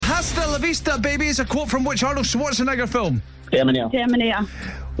Hasta la vista, baby is a quote from which Arnold Schwarzenegger film? Terminator.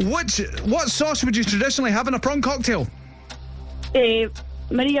 What sauce would you traditionally have in a prawn cocktail?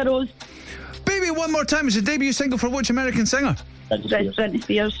 Maria Rose. Baby One More Time is a debut single for which American singer? Britney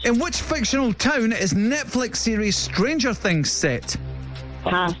Spears. In which fictional town is Netflix series Stranger Things set?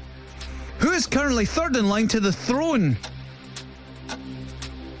 Pass. Who is currently third in line to the throne?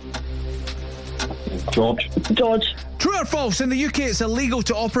 George. True or false? In the UK, it's illegal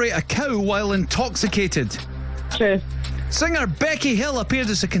to operate a cow while intoxicated. True. Singer Becky Hill appeared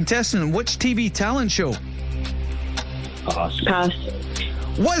as a contestant in which TV talent show? Pass.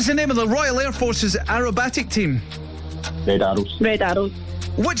 What is the name of the Royal Air Force's aerobatic team? Red Arrows. Red Arrows.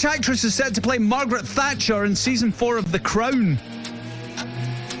 Which actress is set to play Margaret Thatcher in season 4 of The Crown?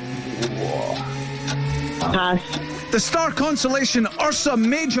 Pass. The star constellation Ursa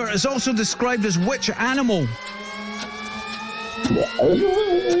Major is also described as which animal?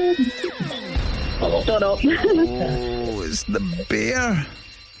 Shut up. Oh, it's the bear.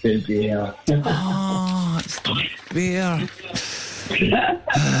 Oh, it's the bear.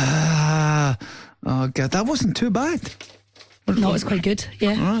 Oh, God, that wasn't too bad. No, it was quite good.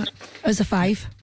 Yeah. All right. It was a 5.